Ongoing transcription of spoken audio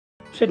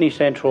Sydney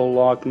Central,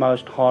 like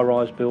most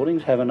high-rise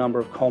buildings, have a number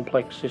of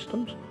complex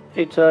systems.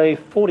 It's a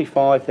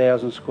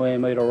 45,000 square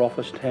metre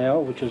office tower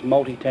which is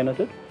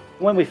multi-tenanted.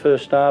 When we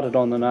first started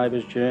on the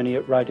NABERS journey,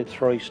 it rated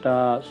 3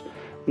 stars.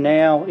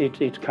 Now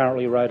it's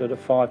currently rated a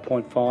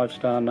 5.5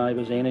 star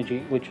NABERS Energy,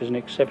 which is an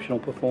exceptional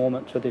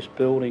performance for this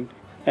building.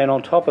 And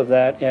on top of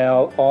that,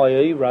 our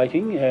IE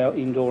rating, our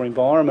indoor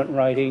environment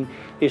rating,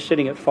 is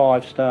sitting at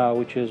 5 star,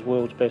 which is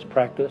world's best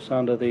practice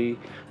under the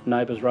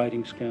NABERS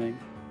rating scheme.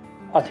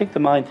 I think the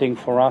main thing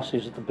for us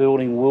is that the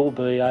building will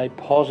be a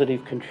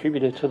positive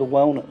contributor to the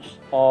wellness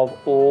of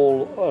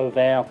all of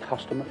our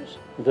customers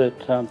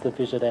that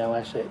visit our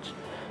assets.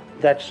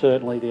 That's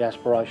certainly the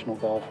aspirational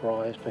goal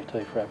for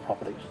ISPT for our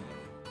properties.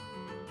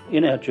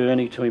 In our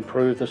journey to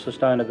improve the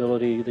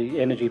sustainability, the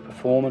energy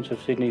performance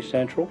of Sydney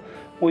Central,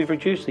 we've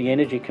reduced the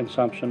energy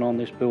consumption on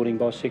this building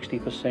by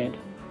 60%.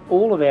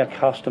 All of our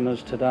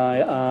customers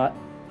today are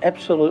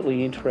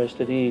absolutely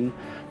interested in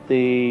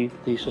the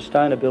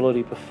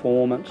sustainability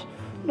performance,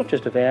 not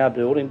just of our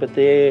building, but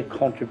their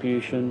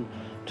contribution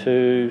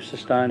to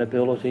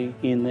sustainability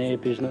in their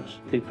business.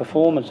 The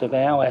performance of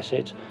our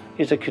assets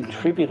is a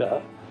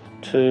contributor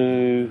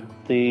to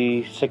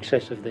the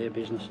success of their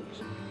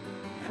businesses.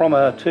 From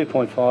a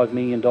 $2.5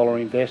 million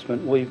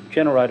investment, we've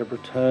generated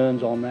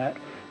returns on that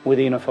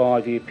within a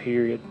 5-year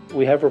period.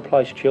 We have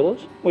replaced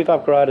chillers, we've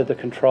upgraded the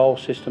control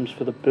systems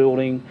for the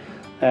building,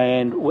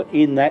 and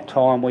in that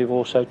time we've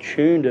also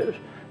tuned it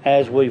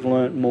as we've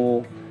learnt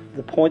more.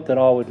 The point that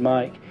I would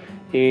make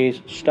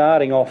is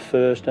starting off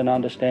first and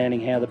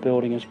understanding how the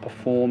building is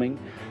performing.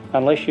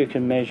 Unless you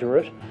can measure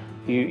it,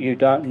 you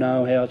don't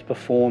know how it's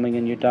performing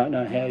and you don't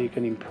know how you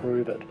can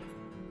improve it.